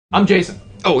I'm Jason.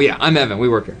 Oh yeah, I'm Evan. We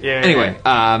work here. Yeah. Anyway,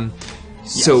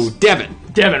 so Devin.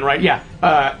 Devin, right? Yeah.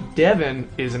 Devin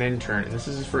is an intern, and this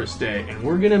is his first day, and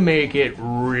we're gonna make it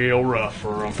real rough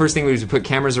for him. First thing we do is we put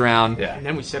cameras around. Yeah. And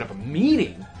then we set up a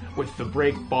meeting with the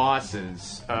break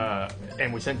bosses,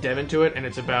 and we sent Devin to it, and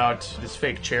it's about this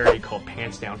fake charity called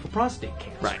Pants Down for Prostate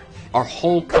Cancer. Right. Our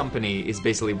whole company is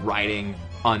basically riding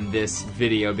on this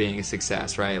video being a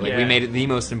success, right? Like we made it the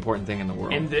most important thing in the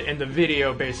world. And the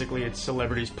video, basically, it's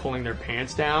celebrities pulling their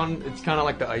pants down. It's kind of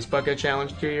like the Ice Bucket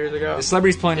Challenge 2 years ago. The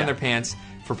celebrities pulling down their pants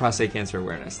for prostate cancer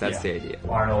awareness. That's the idea.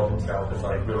 Arnold himself is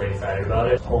like really excited about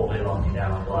it. Hopefully locking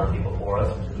down like a lot of people for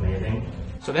us, which is amazing.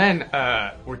 So then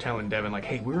we're telling Devin, like,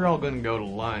 hey, we're all going to go to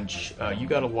lunch. You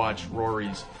got to watch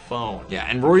Rory's phone. Yeah,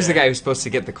 and Rory's the guy who's supposed to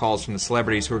get the calls from the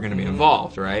celebrities who are going to be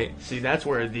involved, right? See, that's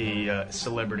where the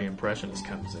celebrity impressionist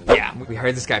comes in. Yeah, we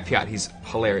hired this guy, Piot. He's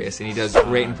hilarious, and he does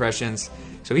great impressions.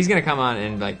 So he's going to come on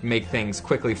and like make things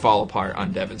quickly fall apart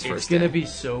on Devin's first day. It's going to be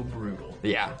so brutal.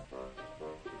 Yeah.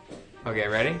 Okay,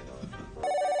 ready?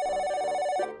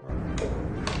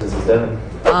 This is Devin.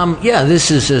 Yeah,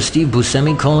 this is Steve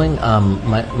Buscemi calling.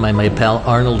 My pal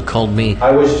Arnold called me.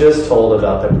 I was just told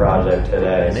about the project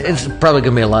today. It's probably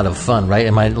gonna be a lot of fun, right?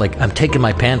 Am I like I'm taking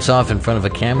my pants off in front of a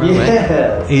camera,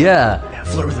 Yes. right? Yeah. Yeah,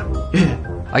 flirt with him.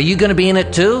 Yeah. Are you gonna be in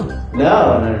it too? No,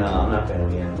 I'm not gonna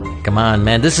be in it. Come on,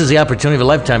 man. This is the opportunity of a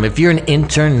lifetime. If you're an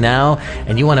intern now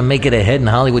and you want to make it ahead in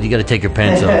Hollywood, you got to take your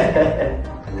pants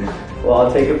off. Well,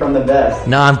 I'll take it from the best.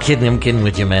 No, I'm kidding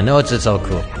with you, man. No, it's all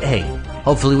cool. Hey,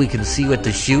 hopefully we can see you at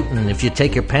the shoot, and if you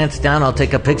take your pants down, I'll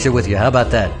take a picture with you. How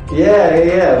about that?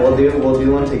 Yeah. We'll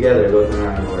do one together, both in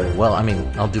our underwear. Well, I mean,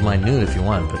 I'll do my nude if you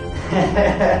want, but.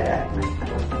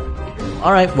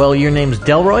 All right. Well, your name's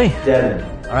Delroy. Devin.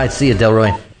 All right. See you,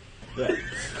 Delroy. This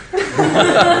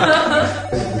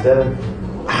is Devin.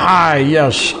 Hi,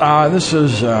 yes, this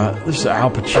is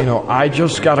Al Pacino. I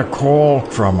just got a call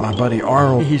from my buddy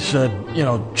Arnold. He said,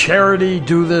 charity,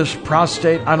 do this,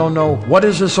 prostate, I don't know. What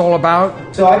is this all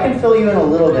about? So I can fill you in a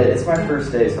little bit. It's my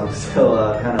first day, so I'm still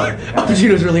kind of... Al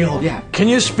Pacino's really old. Yeah. Can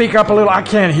you speak up a little? I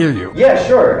can't hear you. Yeah,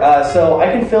 sure. So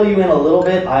I can fill you in a little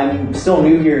bit. I'm still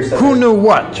new here, so... Who knew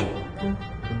what?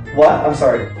 What? I'm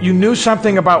sorry. You knew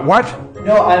something about what?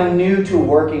 No, I'm new to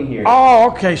working here. Oh,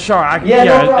 okay, sorry.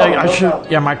 No problem.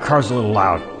 Yeah, my car's a little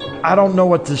loud. I don't know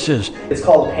what this is. It's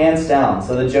called pants down.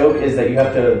 So the joke is that you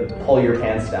have to pull your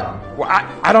pants down. Well,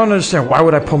 I don't understand. Why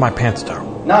would I pull my pants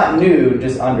down? Not nude,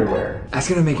 just underwear. That's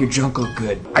going to make your junk look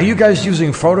good. Are you guys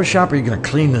using Photoshop? Are you going to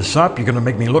clean this up? You're going to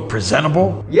make me look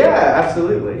presentable? Yeah,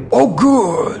 absolutely. Oh,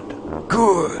 good.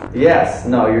 Yes.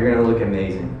 No, you're going to look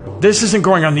amazing. This isn't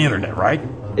going on the internet, right?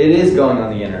 It is going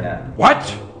on the internet.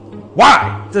 What?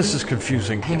 Why? This is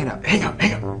confusing. Hang it up.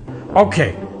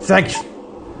 Okay, thanks.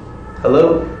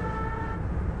 Hello?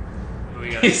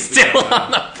 He's still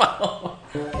on the phone.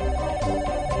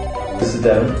 This is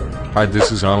Devin. Hi,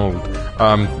 this is Arnold.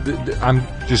 I'm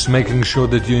just making sure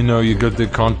that you got the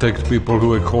contact people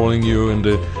who are calling you and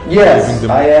Yes,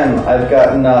 I am. I've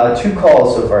gotten 2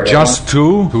 calls so far. Just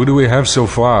 2? Who do we have so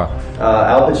far?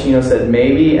 Al Pacino said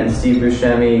maybe, and Steve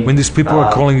Buscemi. When these people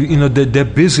are calling, they're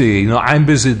busy. I'm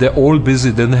busy. They're all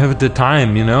busy. They don't have the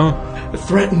time.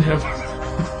 Threaten him.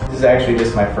 This is actually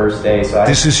just my first day, so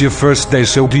This is your first day.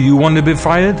 So do you want to be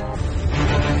fired?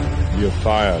 You're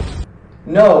fired.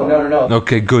 No.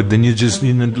 Okay, good. Then you just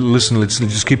listen. Let's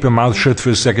just keep your mouth shut for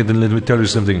a second and let me tell you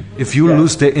something. If you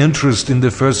lose their interest in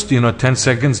the first 10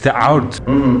 seconds, they're out.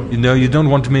 Mm-hmm. You don't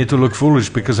want me to look foolish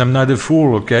because I'm not a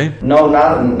fool. Okay? No,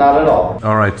 not at all.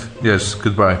 All right. Yes.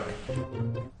 Goodbye.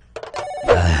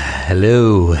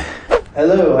 Hello.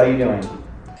 Hello, how you doing?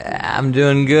 I'm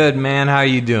doing good, man. How are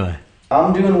you doing?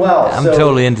 I'm doing well. I'm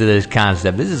totally into this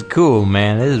concept. This is cool,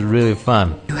 man. This is really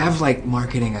fun. You have like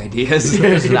marketing ideas.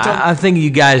 I think you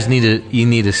guys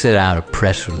need to set out a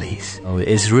press release.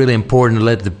 It's really important to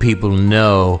let the people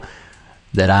know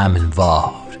that I'm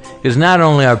involved. Because not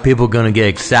only are people going to get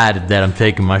excited that I'm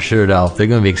taking my shirt off, they're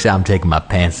going to be excited I'm taking my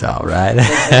pants off, right?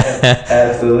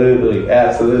 Absolutely.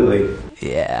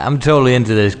 Yeah, I'm totally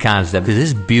into this concept because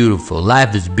it's beautiful.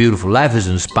 Life is beautiful. Life is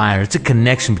inspiring. It's a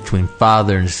connection between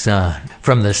father and son.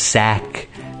 From the sack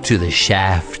to the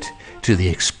shaft to the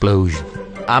explosion.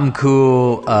 I'm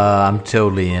cool. I'm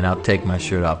totally in. I'll take my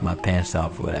shirt off, my pants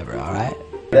off, whatever, all right?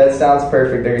 That sounds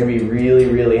perfect. They're going to be really,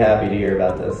 really happy to hear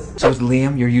about this. So with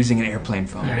Liam, you're using an airplane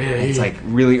phone. It's like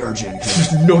really urgent.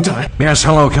 Just no time. Yes,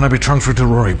 hello. Can I be transferred to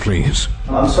Rory, please?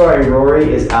 I'm sorry,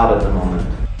 Rory is out at the moment.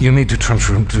 You need to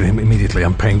transfer him to him immediately.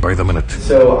 I'm paying by the minute.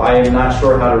 So I am not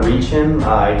sure how to reach him.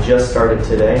 I just started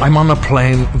today. I'm on a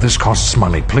plane. This costs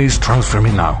money. Please transfer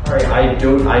me now. All right,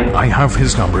 I have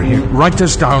his number here. Write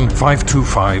this down,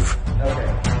 525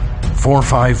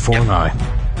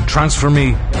 4549. Transfer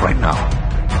me right now.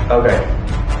 Okay.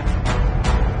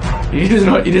 He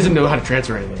doesn't know how to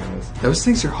transfer anything on this. Those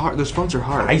things are hard. Those phones are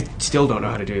hard. I still don't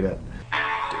know how to do that.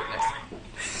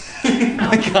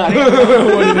 I got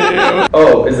it.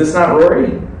 Oh, is this not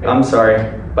Rory? I'm sorry.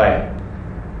 Bye.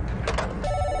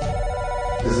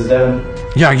 This is Devin.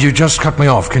 Yeah, you just cut me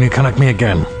off. Can you connect me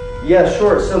again? Yeah,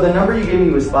 sure. So the number you gave me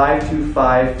was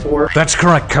 5254. That's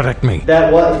correct. Connect me.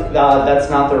 That's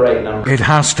not the right number. It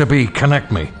has to be.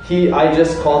 Connect me. I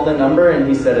just called the number and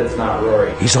he said it's not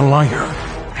Rory. He's a liar.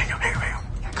 Hang on.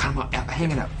 Cut him up.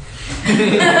 Hang it up.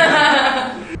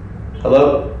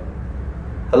 Hello?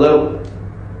 Hello?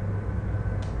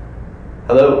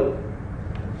 Hello?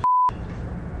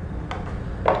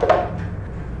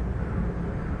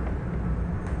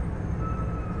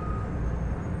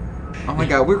 Oh my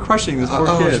god, we're crushing this poor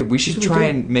kid. We should try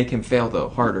and make him fail though,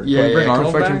 harder. Yeah, Bring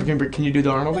Arnold back? Can you do the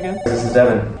Arnold again? This is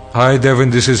Devin. Hi, Devin.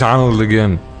 This is Arnold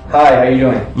again. Hi, how you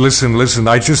doing? Listen.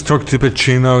 I just talked to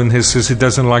Pacino, and he says he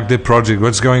doesn't like the project.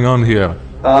 What's going on here?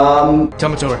 Tell him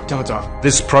it's over. Tell him it's off.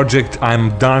 This project,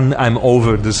 I'm done. I'm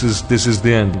over. This is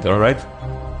the end. All right.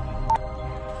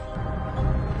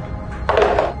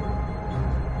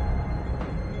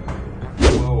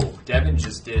 Whoa, Devin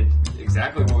just did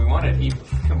exactly what we wanted. He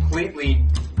completely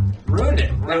ruined it.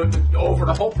 Over.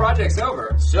 The whole project's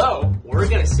over. So, we're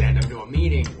going to send him to a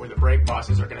meeting where the break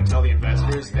bosses are going to tell the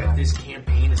investors that this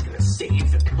campaign is going to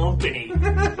save the company.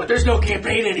 But there's no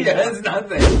campaign anymore. Yeah, that's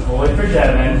nothing. We'll wait for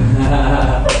Devin.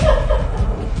 That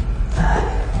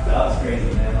was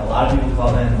crazy, man. A lot of people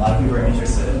called in. A lot of people are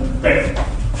interested. Great.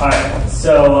 All right.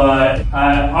 So,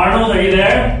 Arnold, are you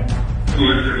there?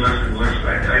 Listen.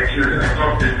 I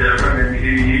talked to Devin, and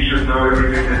he should know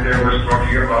everything that Devin was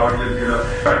talking about. And,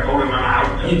 I told him I'm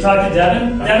out. You talked to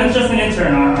Devin? Devin's just an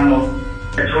intern, Arnold.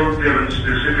 I told Devin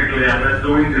specifically, I'm not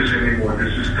doing this anymore.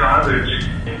 This is garbage.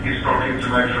 He's talking to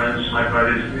my friends, my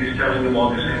buddies. He's telling them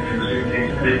all the same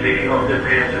things. They're taking off their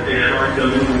pants and they're showing their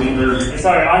little wieners.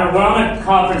 Sorry, Arnold, we're on a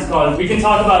conference call. We can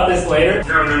talk about this later.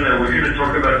 No. We're going to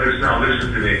talk about this now.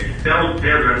 Listen to me. Tell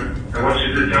Devin, I want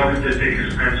you to tell him to take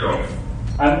his pants off.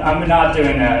 I'm not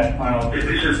doing that, Arnold. This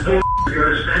is you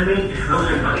understand me? Those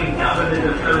are fucking covered in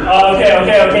the film. Oh, okay. I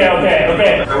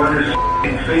want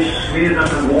his face smeared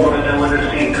up in water, and I want to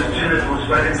see his genitals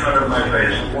right in front of my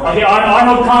face. Okay,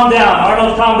 Arnold, calm down.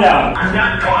 Arnold, calm down. I'm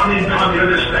not calming down, you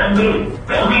understand me?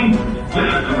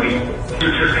 Listen to me. You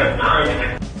just got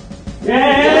pranked.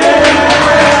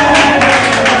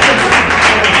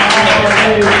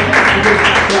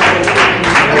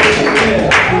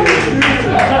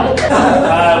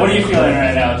 What are you feeling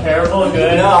right now? Terrible?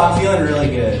 Good? No, I'm feeling really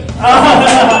good.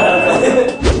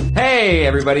 Hey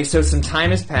everybody, so some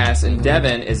time has passed and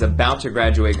Devin is about to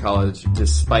graduate college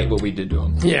despite what we did to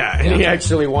him. Yeah, and he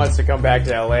actually wants to come back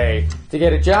to LA to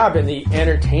get a job in the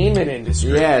entertainment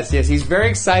industry. Yes, he's very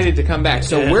excited to come back.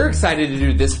 So we're excited to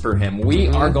do this for him. We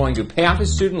are going to pay off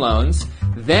his student loans,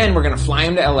 then we're going to fly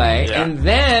him to LA, and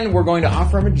then we're going to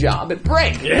offer him a job at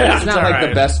Break. Yeah, it's not like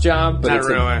the best job, but Not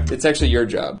really. it's actually your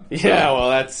job. Yeah, well,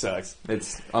 that sucks.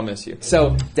 I'll miss you.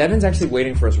 So Devin's actually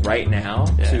waiting for us right now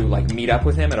to meet up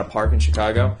with him at a park in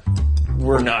Chicago.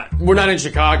 We're not in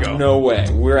Chicago. No way.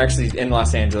 We're actually in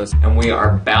Los Angeles, and we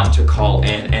are about to call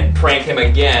in and prank him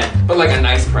again, but like a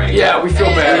nice prank. Yeah, we feel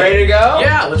bad. You ready to go?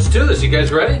 Yeah, let's do this. You guys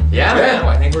ready? Yeah, man.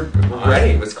 I think we're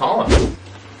ready. Let's call him.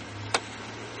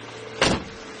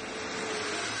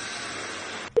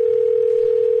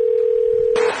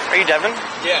 Are you Devin?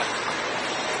 Yeah.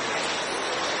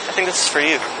 I think this is for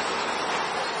you.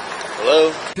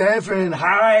 Hello? Devin,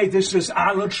 hi, this is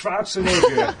Arnold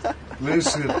Schwarzenegger.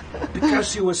 Listen,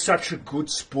 because you were such a good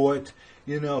sport,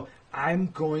 I'm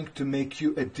going to make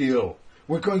you a deal.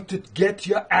 We're going to get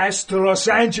your ass to Los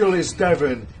Angeles,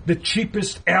 Devin. The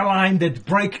cheapest airline that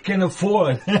Break can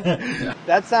afford.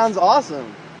 That sounds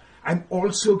awesome. I'm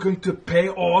also going to pay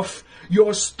off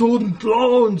your student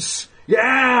loans.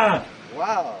 Yeah!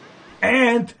 Wow.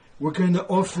 And we're going to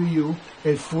offer you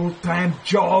a full-time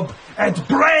job at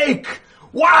Break!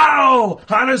 Wow!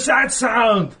 How does that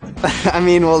sound?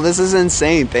 Well, this is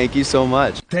insane. Thank you so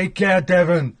much. Take care,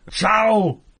 Devin.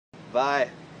 Ciao! Bye.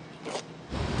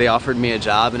 They offered me a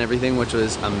job and everything, which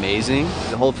was amazing.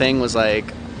 The whole thing was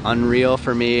unreal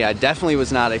for me. I definitely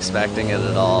was not expecting it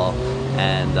at all.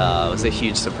 And it was a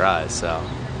huge surprise, so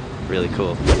really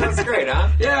cool. That's great, huh?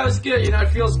 Yeah, it was good. You know, it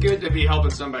feels good to be helping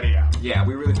somebody out. Yeah,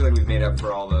 we really feel like we've made up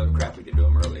for all the crap we did to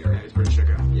him earlier. Yeah, he's pretty shook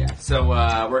up. Yeah, so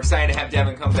we're excited to have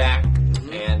Devin come back,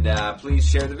 and please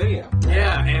share the video.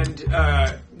 Yeah, and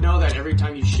know that every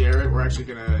time you share it, we're actually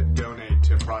going to donate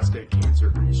to prostate cancer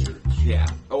research. Yeah,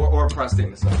 or prostate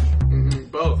massage.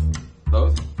 Both.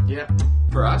 Both? Yeah.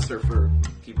 For us or for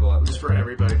people out there? Just for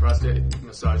everybody. Prostate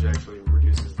massage actually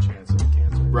reduces the chance of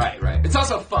cancer. Right. It's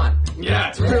also fun. Yeah,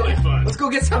 it's really fun. Let's go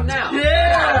get some now.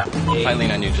 Yeah! If I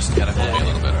lean on you, just gotta hold me a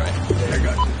little bit, alright? There you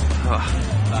go.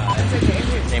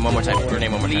 Name one more time. Your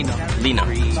name one more time. Lino.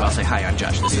 So I'll say, hi, I'm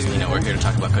Josh. This is Lino. We're here to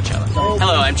talk about Coachella.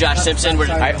 Hello, I'm Josh Simpson.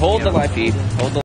 Alright, hold the live feed. Hold the